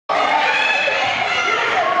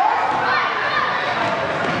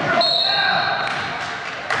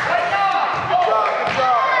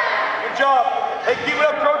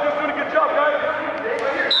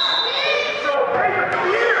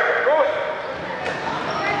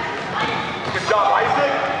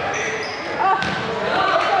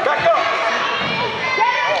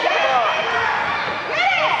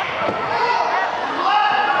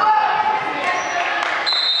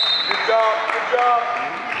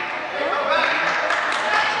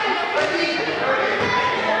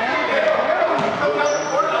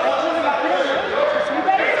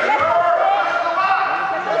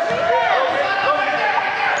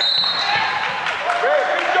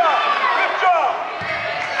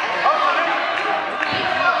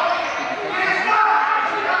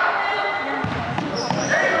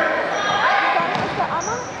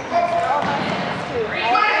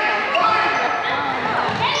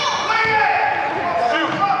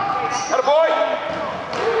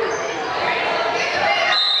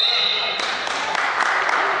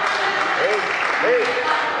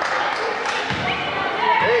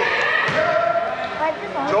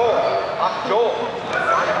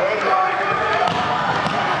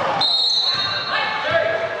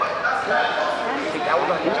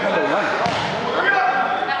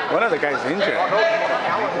guy's injured.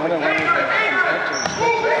 One of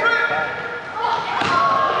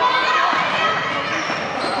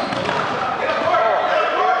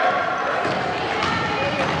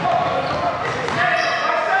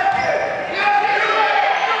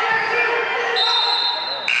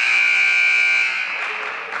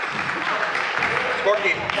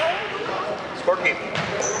Scorekeep.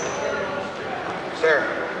 Sir,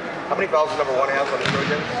 how many fouls does number 1 have on the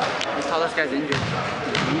Trojans? The tallest guy's injured. The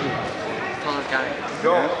tallest guy.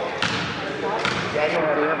 Go. Yeah, they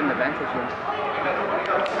have an advantage here.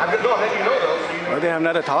 I'm good. Go. Then you know those. So you know. Well, they have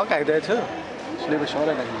another tall guy there too. He's a little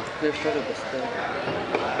shorter than him. They're shorter, but still.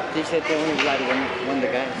 They said they only allowed one of the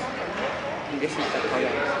guys. I guess he's that tall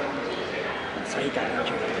guy. That's why he got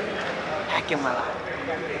injured. Hack him out.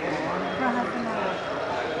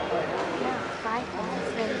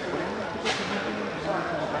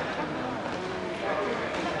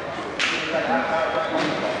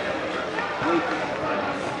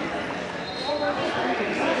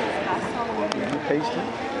 Paste it.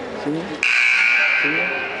 See it? See it?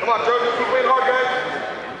 Come on, Trojans, keep playing hard, guys.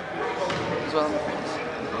 He's one of my friends.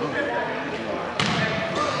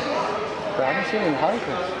 But I haven't seen him in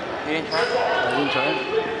Harvard. You didn't try it? I didn't try it.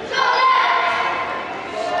 You tried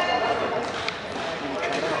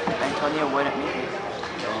it. Antonio wouldn't meet me.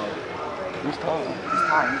 He's tall. He's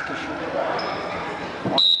tall, he can shoot.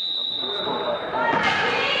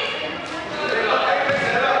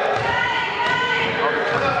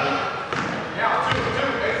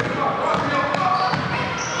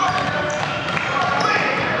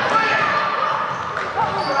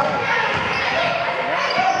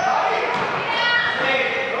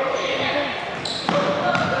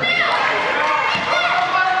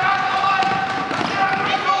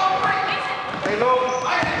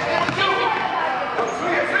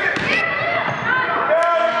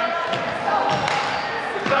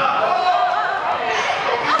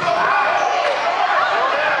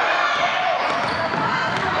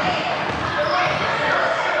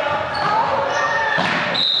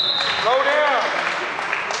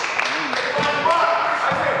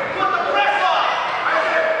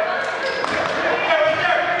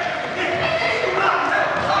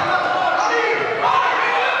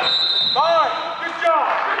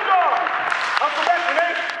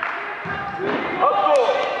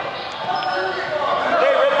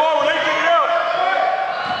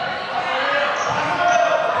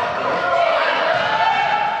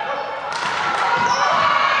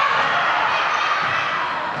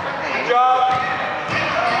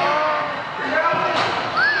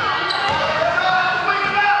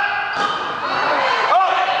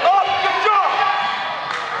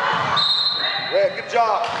 Good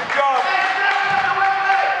job. Good job.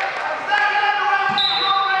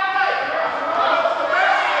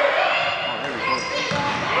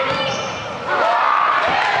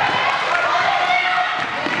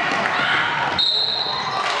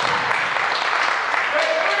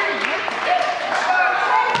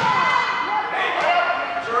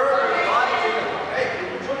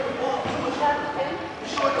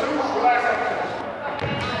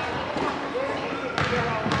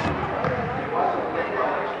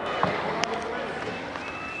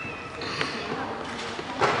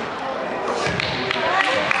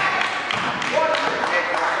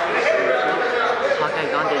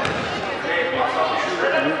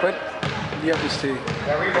 But you have to see. He's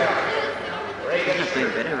not playing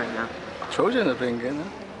better right now. Trojans are playing good, huh?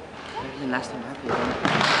 Better than last time I played him.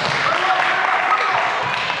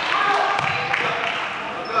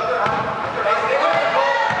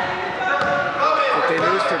 If they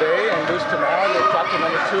lose today and lose tomorrow, they drop to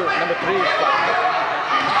number 3 spot.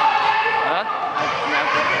 Huh?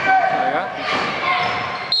 Yeah?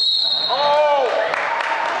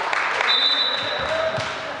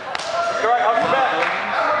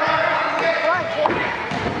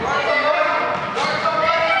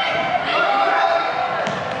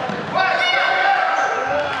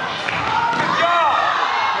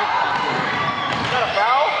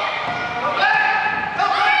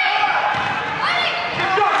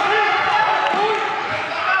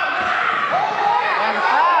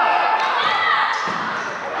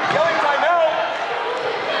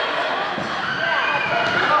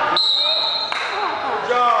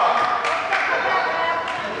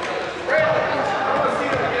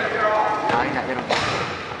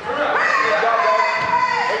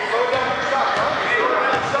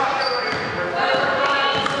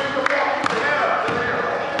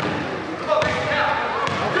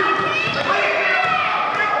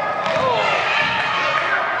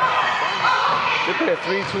 They play a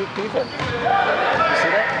 3-2 defense. You see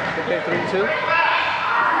that? They play 3-2.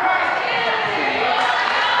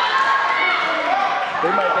 They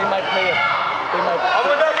might play a, they might Up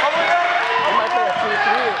with that, up with that. they might play a 2-3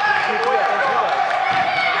 against you guys.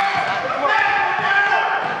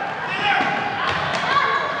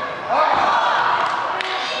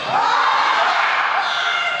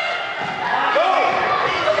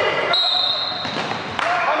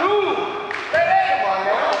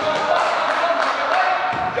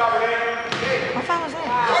 What foul was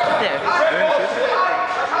that? Just there.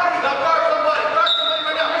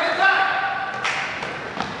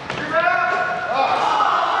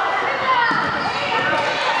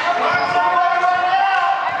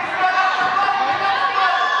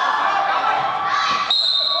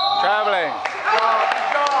 Traveling.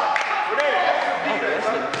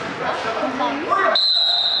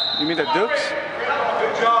 You mean the Dukes?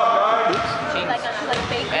 Good job, guys. Kings. Like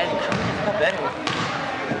Not better.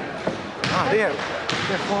 Oh, they have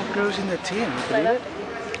 4 girls in the team. You believe it?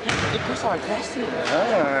 The girls are aggressive.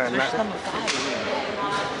 Ah, Especially number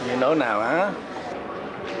 5. you know now, huh?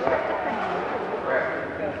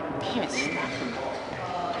 Can't even snap him.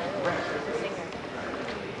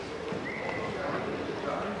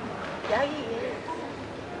 Yeah, he is.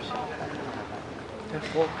 There are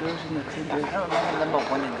 4 girls in the team. I don't remember number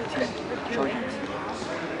 1 in the team. Trojans.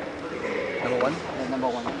 Number 1? The number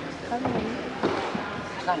 1.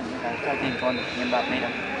 It's not him. I think it's one of them. But made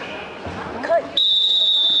him. Cut you.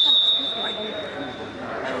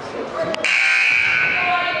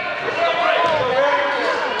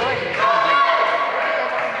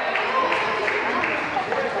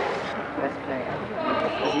 Best player.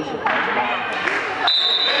 Because he's your best player.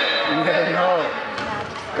 You never know.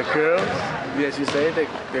 The girls, as you say, they're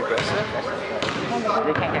aggressive.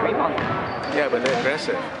 They can't get rebounded. Yeah, but they're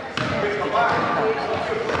aggressive.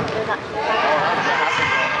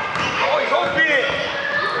 Oh, he's on beat it.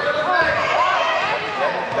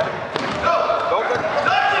 Go, go,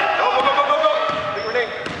 go. Big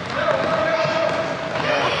grenade.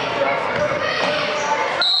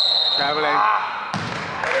 Traveling.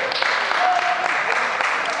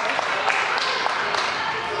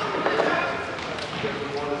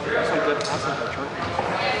 Some good passes for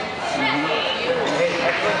Trojans.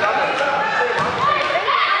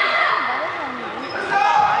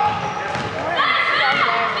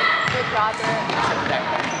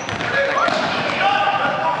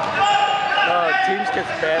 No, teams gets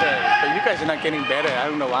better, but you guys are not getting better. I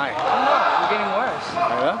don't know why. We're getting worse.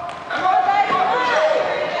 Yeah?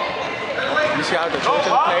 You see how the Trojans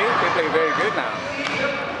play? They play very good now.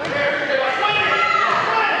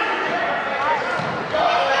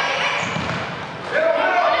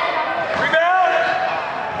 Rebound.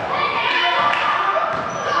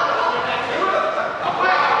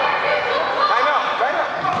 Time out, time out.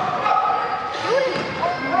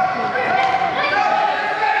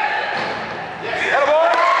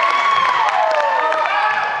 Attaboy.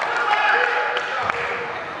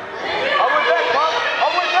 Up with that, Pop.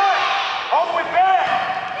 Up with that. Up with that.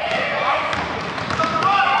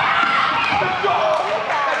 Good job.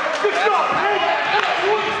 Good job, man.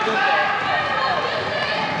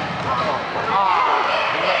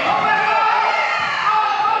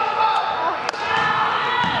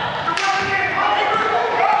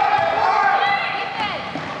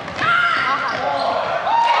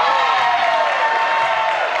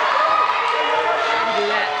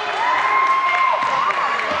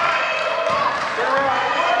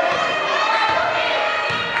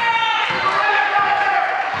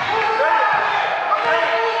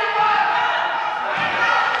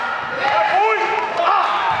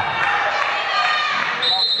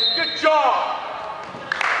 Good job.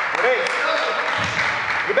 Hey,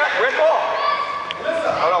 get back, red ball.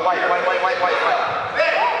 Hold on, white.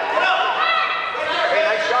 Hey,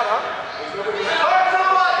 nice shot, huh?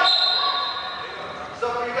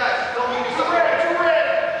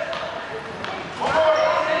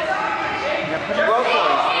 Yeah, put the road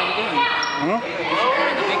boys in the game. Hmm? You should put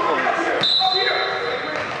in the big boys.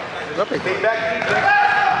 Look at Stay back, deep.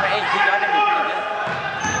 Number 8, he got him pretty good.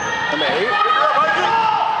 number 8.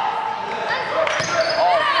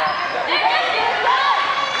 Oh, crap.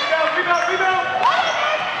 Rebound.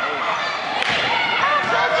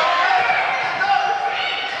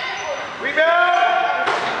 Rebound.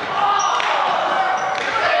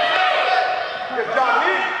 Good job,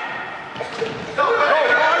 Lee. Go.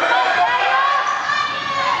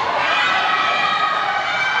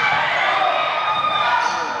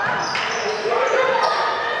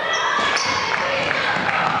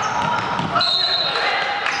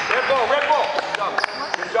 Red ball.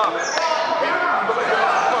 Good job, man. Hey, come on,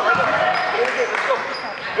 right there. Let's go.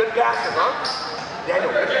 Good passer, huh?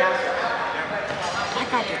 Daniel, good passer. That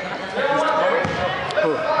guy did not look like he's tomorrow.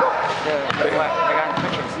 Who? The guy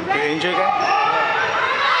The injured guy?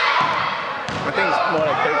 I think it's more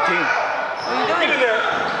like 13. What are you doing? Get in there.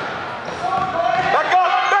 Back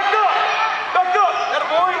up, back up, back up. That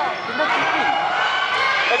boy. He's not keeping.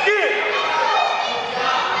 Again.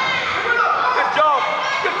 Good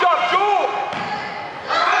job, Joel.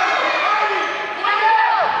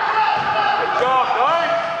 Good job,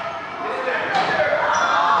 guys.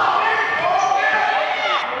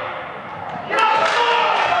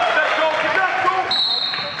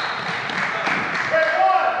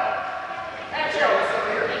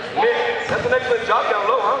 That's an excellent job down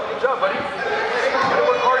low, huh? Good job, buddy. Gotta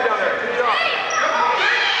work hard down there. Good job.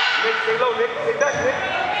 Nick, stay low, Nick. Stay back, Nick.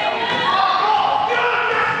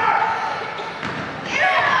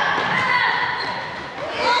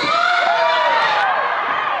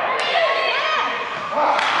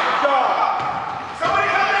 Good job. Somebody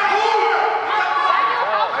come and move!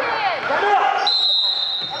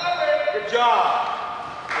 Good job.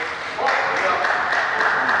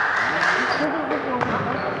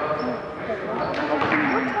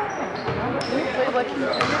 What do you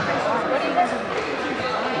think?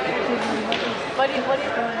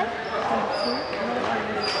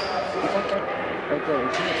 Right there,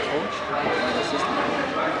 is he a coach or an assistant?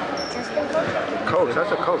 Coach,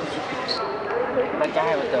 that's a coach. That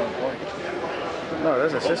guy with the board. No,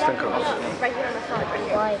 that's assistant coach. Right here on the front.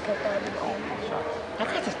 Why? Because That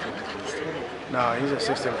guy just kind of got this thing. No, he's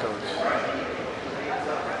assistant coach.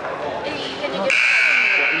 Can you get like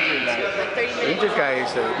 30 The minutes? injured guy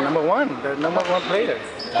is the number one player.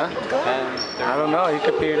 Huh? I don't know, he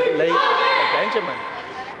could be late like Benjamin.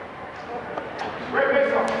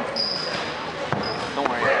 Don't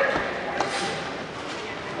worry.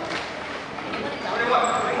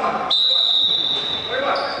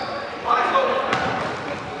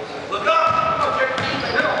 Look up!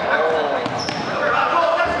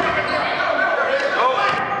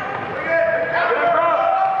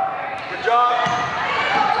 Good job.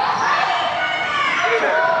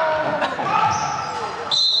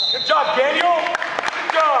 Good job, Daniel. Good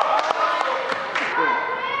job.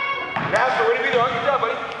 Master, way to be there. Good job,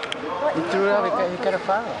 buddy. He threw it up, he got a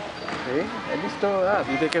foul. See? At least throw it up,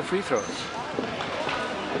 you did get free throws.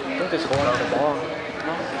 Don't just hold on to the ball. No,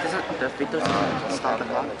 it doesn't. The free throws doesn't stop the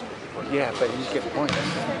clock. Yeah, but you just get points.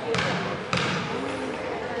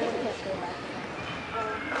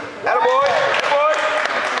 Attaboy. Good boy.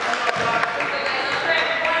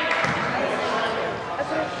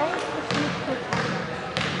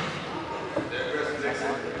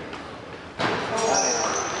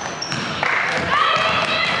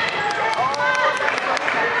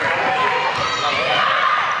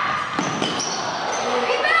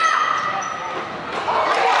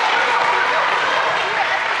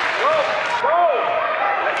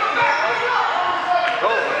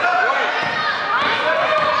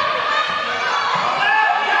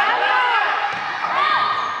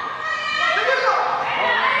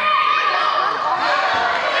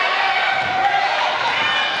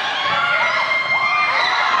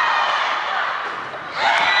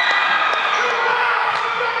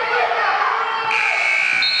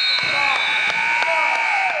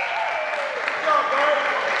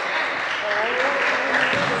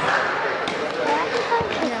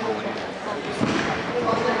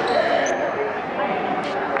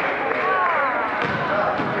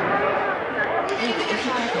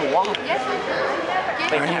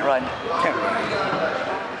 They can't run. Can't run.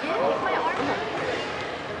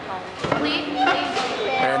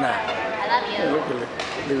 Anna. I love you. Look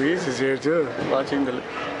at Louise is here too, watching the...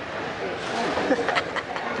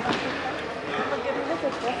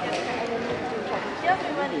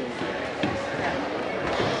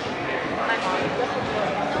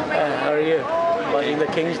 How are you? Watching the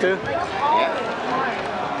Kings too?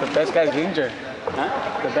 Yeah. The best guy's injured. Huh?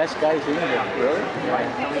 The best guy's injured. Really? Yeah.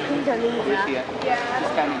 Where's he at? He's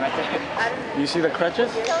standing right there. You see the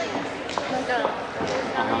crutches?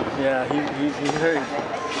 Yeah, he's hurt his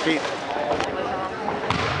feet.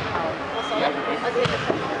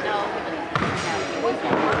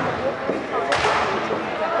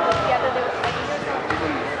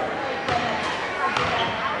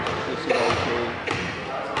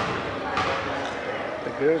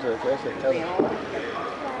 The girls are aggressive, tell them.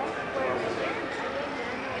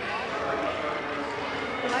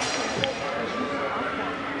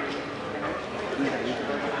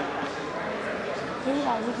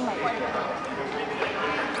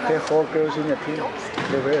 There are 4 girls in the team.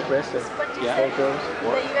 They're very aggressive. Yeah. 4 girls.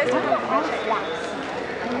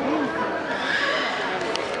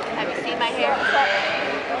 Have you seen my hair?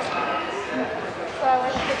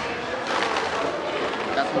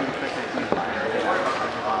 That's one of the first things.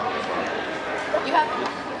 You have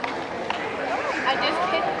just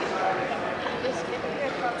kidding. I'm just kidding.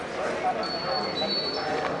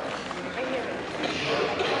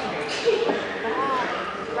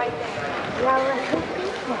 Right there. Yeah,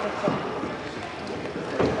 let's go.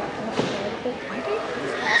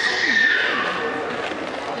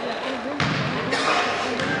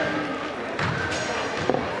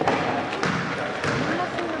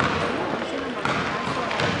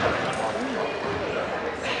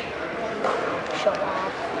 Show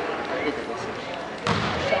off.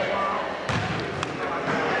 Show off.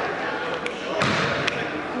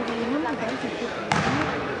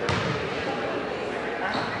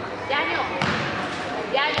 Daniel.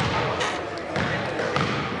 Daniel.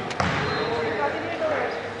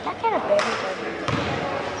 That kind of baby.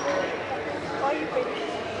 Why are you pretty?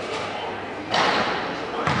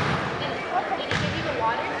 Did he give you the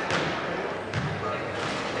water?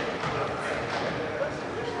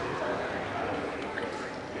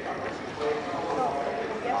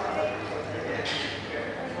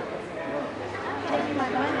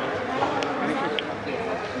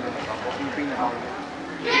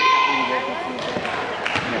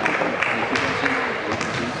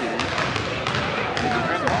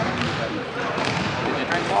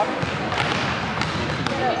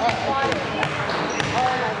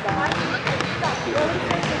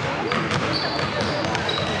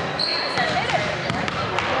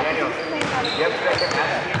 Daniel, yesterday I kept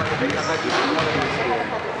asking him, like, I'm like,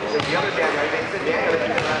 he said, the other Daniel, I said, Daniel, that's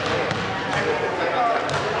his last name.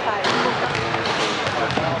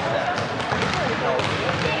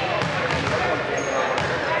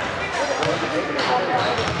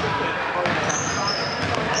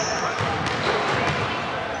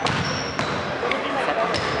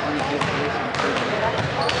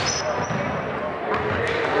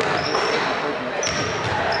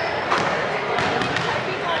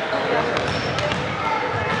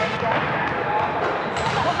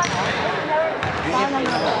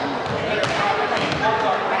 No.